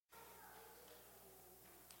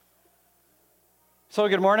So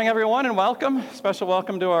good morning, everyone, and welcome. Special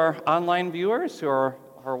welcome to our online viewers who are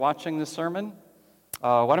watching this sermon.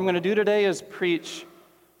 What I'm going to do today is preach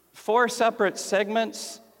 4 separate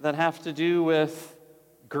segments that have to do with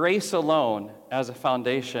grace alone as a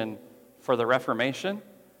foundation for the Reformation.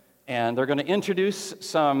 And they're going to introduce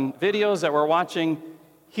some videos that we're watching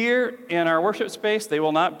here in our worship space. They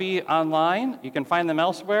will not be online. You can find them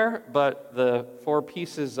elsewhere, but the 4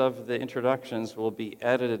 pieces of the introductions will be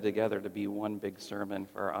edited together to be one big sermon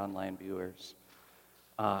for our online viewers.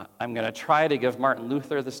 I'm going to try to give Martin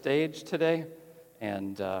Luther the stage today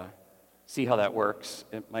and see how that works.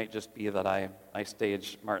 It might just be that I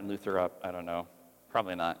stage Martin Luther up. I don't know.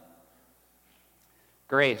 Probably not.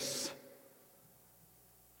 Grace.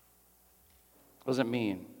 What does it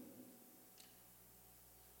mean?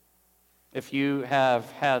 If you have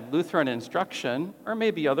had Lutheran instruction, or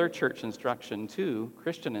maybe other church instruction too,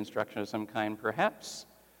 Christian instruction of some kind perhaps,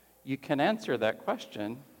 you can answer that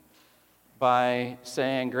question by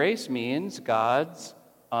saying grace means God's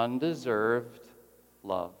undeserved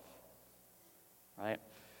love. Right?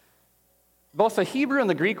 Both the Hebrew and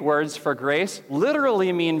the Greek words for grace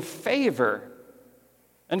literally mean favor.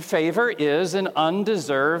 And favor is an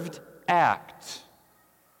undeserved act.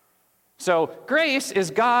 So grace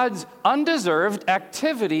is God's undeserved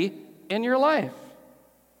activity in your life.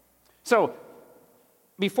 So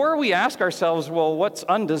before we ask ourselves, well, what's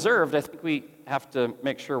undeserved, I think we have to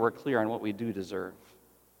make sure we're clear on what we do deserve.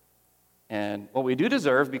 And what we do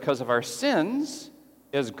deserve because of our sins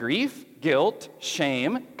is grief, guilt,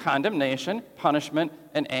 shame, condemnation, punishment,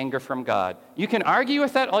 and anger from God. You can argue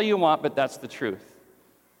with that all you want, but that's the truth.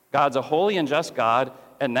 God's a holy and just God,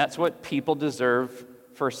 and that's what people deserve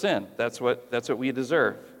for sin. That's what we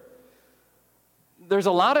deserve. There's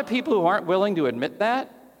a lot of people who aren't willing to admit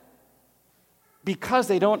that because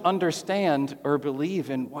they don't understand or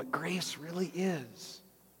believe in what grace really is.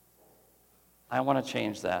 I want to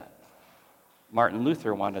change that. Martin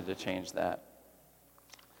Luther wanted to change that.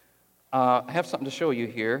 I have something to show you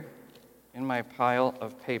here in my pile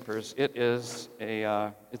of papers. It's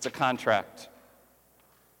a contract.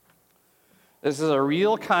 This is a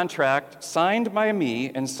real contract signed by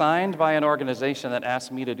me and signed by an organization that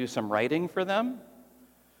asked me to do some writing for them.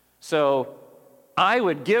 So I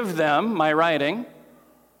would give them my writing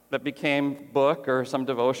that became book or some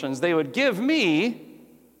devotions. They would give me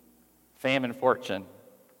fame and fortune.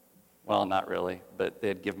 Well, not really, but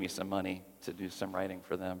they'd give me some money to do some writing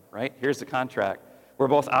for them, right? Here's the contract. We're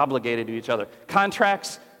both obligated to each other.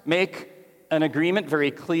 Contracts make an agreement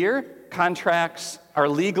very clear. Contracts are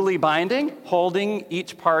legally binding, holding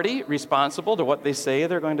each party responsible to what they say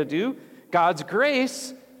they're going to do. God's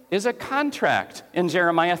grace is a contract. In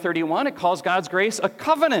Jeremiah 31, it calls God's grace a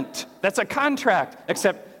covenant. That's a contract,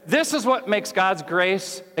 except this is what makes God's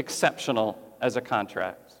grace exceptional as a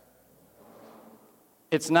contract.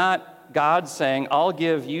 It's not God saying, I'll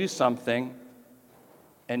give you something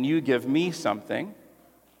and you give me something.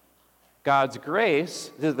 God's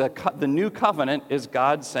grace, the new covenant, is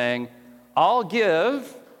God saying, I'll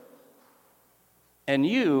give and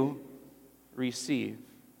you receive.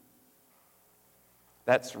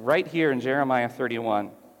 That's right here in Jeremiah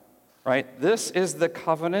 31, right? This is the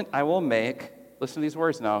covenant I will make. Listen to these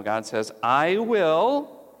words now. God says, I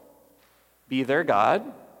will be their God,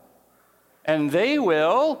 and they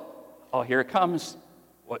will, oh, here it comes.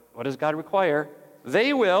 What does God require?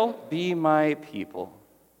 They will be my people.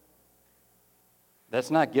 That's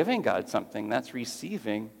not giving God something. That's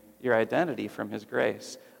receiving your identity from his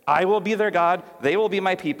grace. I will be their God. They will be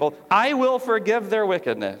my people. I will forgive their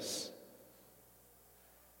wickedness.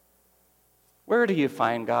 Where do you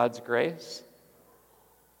find God's grace?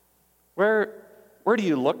 Where do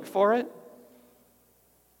you look for it?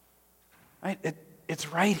 Right?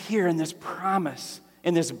 It's right here in this promise,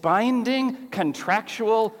 in this binding,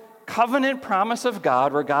 contractual, covenant promise of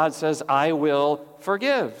God where God says, I will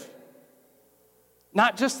forgive.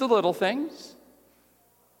 Not just the little things.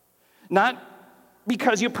 Not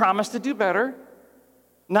because you promise to do better.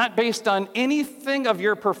 Not based on anything of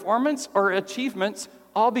your performance or achievements.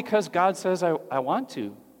 All because God says, I want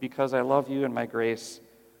to. Because I love you and my grace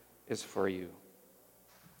is for you.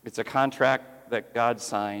 It's a contract that God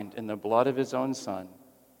signed in the blood of his own Son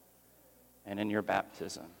and in your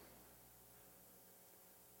baptism.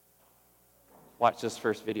 Watch this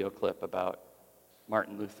first video clip about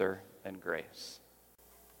Martin Luther and grace.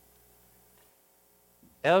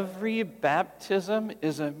 Every baptism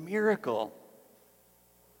is a miracle.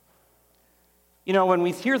 You know, when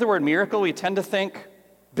we hear the word miracle, we tend to think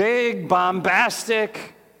big,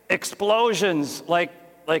 bombastic explosions, like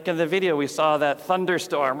in the video we saw that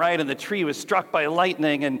thunderstorm, right? And the tree was struck by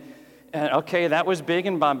lightning, and And okay, that was big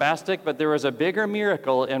and bombastic, but there was a bigger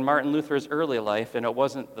miracle in Martin Luther's early life, and it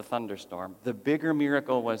wasn't the thunderstorm. The bigger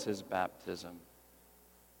miracle was his baptism.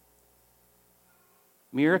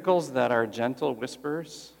 Miracles that are gentle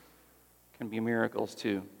whispers can be miracles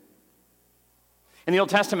too. In the Old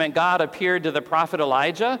Testament, God appeared to the prophet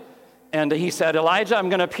Elijah, and he said, Elijah, I'm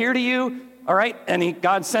going to appear to you, all right? And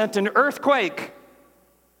God sent an earthquake,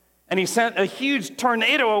 and he sent a huge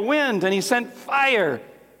tornado, a wind, and he sent fire.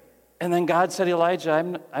 And then God said,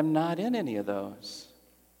 Elijah, I'm not in any of those.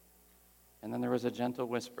 And then there was a gentle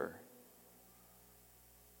whisper.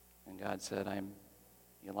 And God said,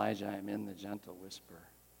 Elijah, I'm in the gentle whisper.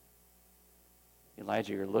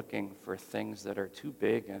 Elijah, you're looking for things that are too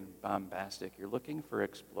big and bombastic. You're looking for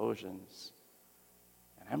explosions.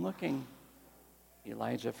 And I'm looking,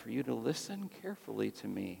 Elijah, for you to listen carefully to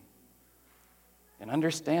me and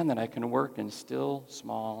understand that I can work in still,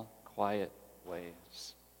 small, quiet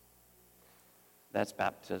ways. That's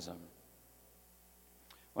baptism.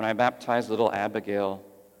 When I baptized little Abigail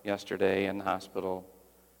yesterday in the hospital,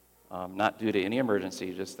 not due to any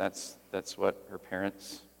emergency, just that's what her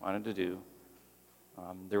parents wanted to do.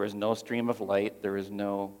 There was no stream of light. There was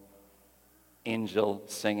no angel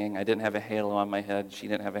singing. I didn't have a halo on my head. She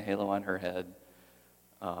didn't have a halo on her head.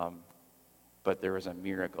 But there was a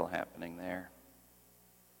miracle happening there.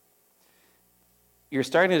 You're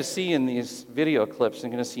starting to see in these video clips,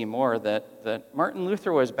 and going to see more, that Martin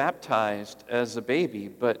Luther was baptized as a baby,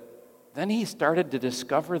 but then he started to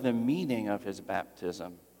discover the meaning of his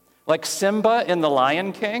baptism. Like Simba in The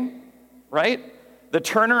Lion King, right? The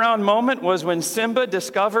turnaround moment was when Simba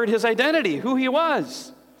discovered his identity, who he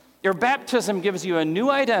was. Your baptism gives you a new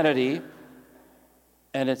identity,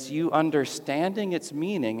 and it's you understanding its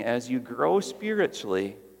meaning as you grow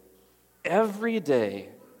spiritually every day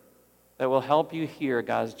that will help you hear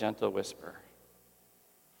God's gentle whisper.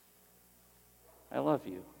 I love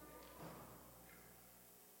you.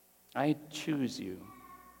 I choose you.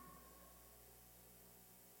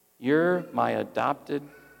 You're my adopted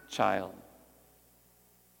child.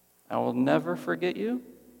 I will never forget you.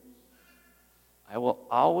 I will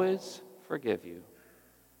always forgive you.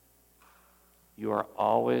 You are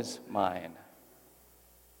always mine.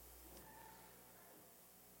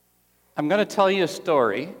 I'm going to tell you a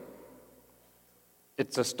story.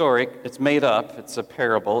 It's a story. It's made up. It's a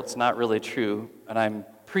parable. It's not really true. And I'm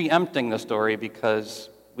preempting the story because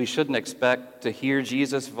we shouldn't expect to hear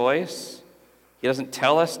Jesus' voice. He doesn't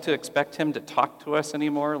tell us to expect him to talk to us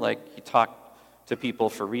anymore like he talked to people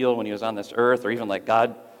for real when he was on this earth, or even like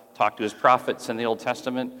God talked to his prophets in the Old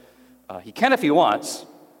Testament. He can if he wants,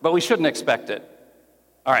 but we shouldn't expect it.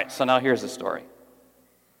 All right, so now here's the story.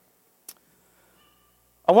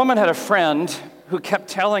 A woman had a friend who kept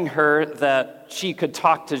telling her that she could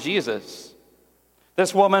talk to Jesus.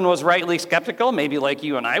 This woman was rightly skeptical, maybe like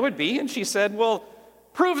you and I would be, and she said, well,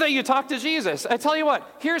 prove that you talk to Jesus. I tell you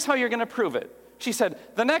what, here's how you're going to prove it. She said,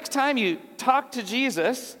 the next time you talk to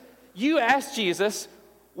Jesus, you ask Jesus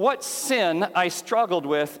what sin I struggled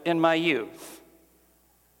with in my youth.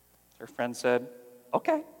 Her friend said,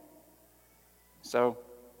 okay. So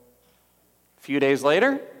a few days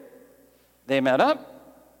later, they met up,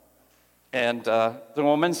 and the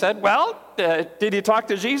woman said, well, did you talk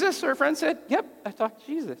to Jesus? Her friend said, yep, I talked to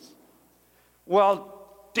Jesus. Well,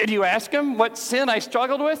 did you ask him what sin I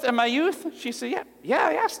struggled with in my youth? She said, yeah,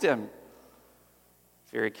 I asked him.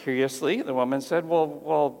 Very curiously, the woman said,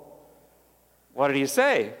 well, what did he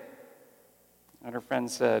say? And her friend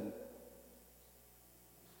said,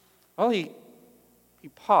 well, he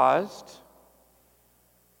paused.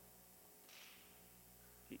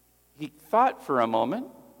 He thought for a moment,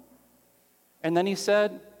 and then he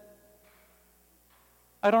said,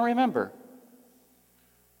 I don't remember.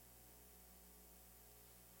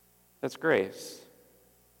 That's grace.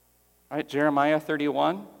 Right? Jeremiah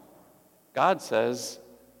 31, God says,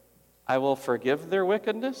 I will forgive their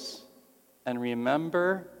wickedness and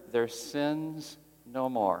remember their sins no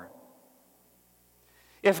more.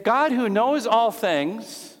 If God, who knows all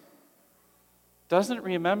things, doesn't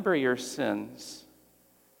remember your sins,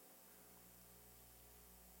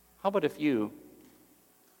 how about if you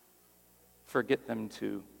forget them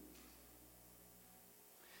too?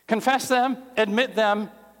 Confess them, admit them,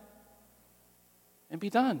 and be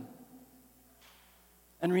done.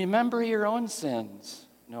 And remember your own sins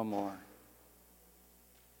no more.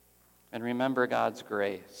 And remember God's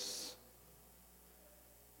grace.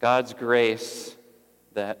 God's grace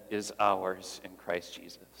that is ours in Christ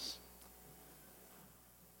Jesus.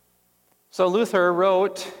 So Luther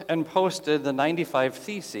wrote and posted the 95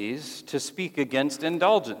 Theses to speak against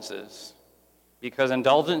indulgences, because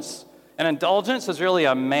indulgence An indulgence is really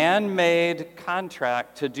a man-made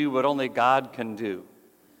contract to do what only God can do.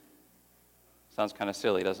 Sounds kind of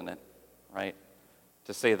silly, doesn't it? Right?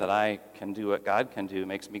 To say that I can do what God can do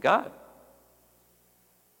makes me God.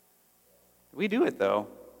 We do it, though.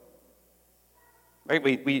 Right?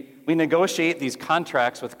 We negotiate these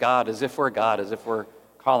contracts with God as if we're God, as if we're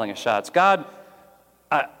calling the shots. God,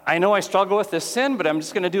 I know I struggle with this sin, but I'm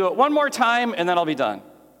just going to do it one more time, and then I'll be done.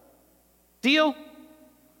 Deal?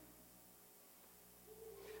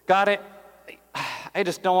 God, I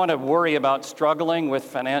just don't want to worry about struggling with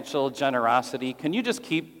financial generosity. Can you just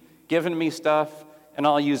keep giving me stuff, and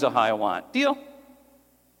I'll use how I want? Deal?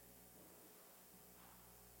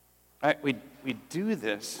 Right, we do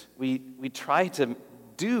this. We try to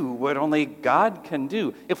do what only God can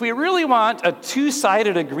do. If we really want a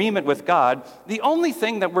two-sided agreement with God, the only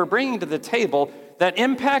thing that we're bringing to the table that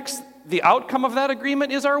impacts the outcome of that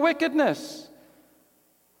agreement is our wickedness.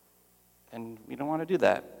 And we don't want to do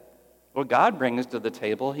that. What God brings to the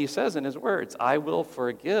table, he says in his words, I will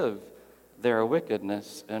forgive their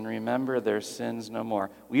wickedness and remember their sins no more.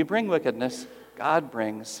 We bring wickedness, God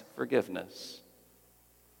brings forgiveness.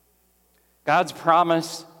 God's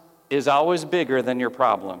promise is always bigger than your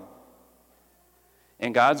problem.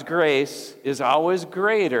 And God's grace is always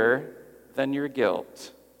greater than your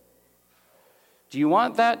guilt. Do you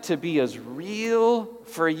want that to be as real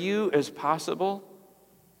for you as possible?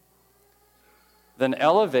 Then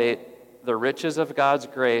elevate the riches of God's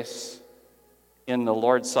grace in the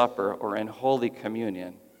Lord's Supper or in Holy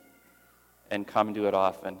Communion and come to it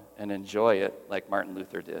often and enjoy it like Martin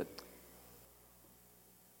Luther did.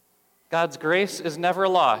 God's grace is never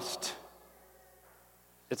lost.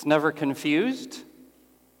 It's never confused.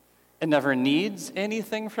 It never needs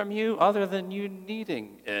anything from you other than you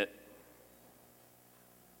needing it.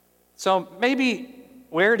 So maybe,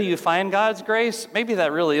 where do you find God's grace? Maybe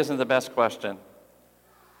that really isn't the best question.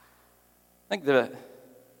 I think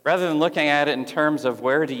rather than looking at it in terms of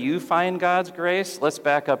where do you find God's grace, let's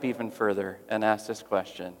back up even further and ask this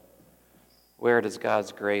question. Where does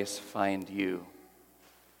God's grace find you?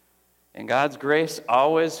 And God's grace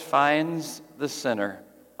always finds the sinner,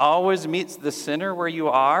 always meets the sinner where you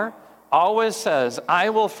are, always says, I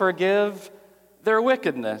will forgive their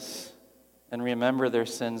wickedness and remember their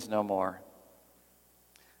sins no more.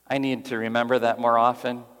 I need to remember that more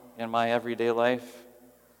often in my everyday life.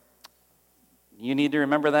 You need to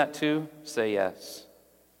remember that too? Say yes.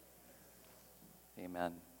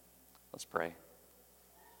 Amen. Let's pray.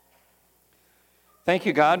 Thank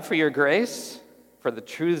you, God, for your grace, for the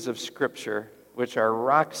truths of Scripture, which are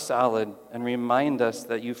rock solid and remind us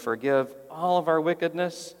that you forgive all of our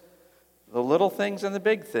wickedness, the little things and the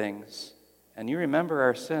big things, and you remember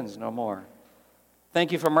our sins no more.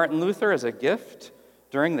 Thank you for Martin Luther as a gift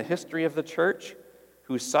during the history of the church,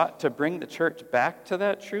 who sought to bring the church back to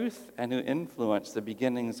that truth and who influenced the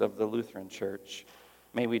beginnings of the Lutheran Church.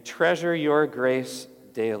 May we treasure your grace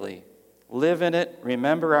daily, live in it,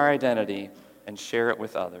 remember our identity, and share it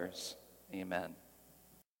with others. Amen.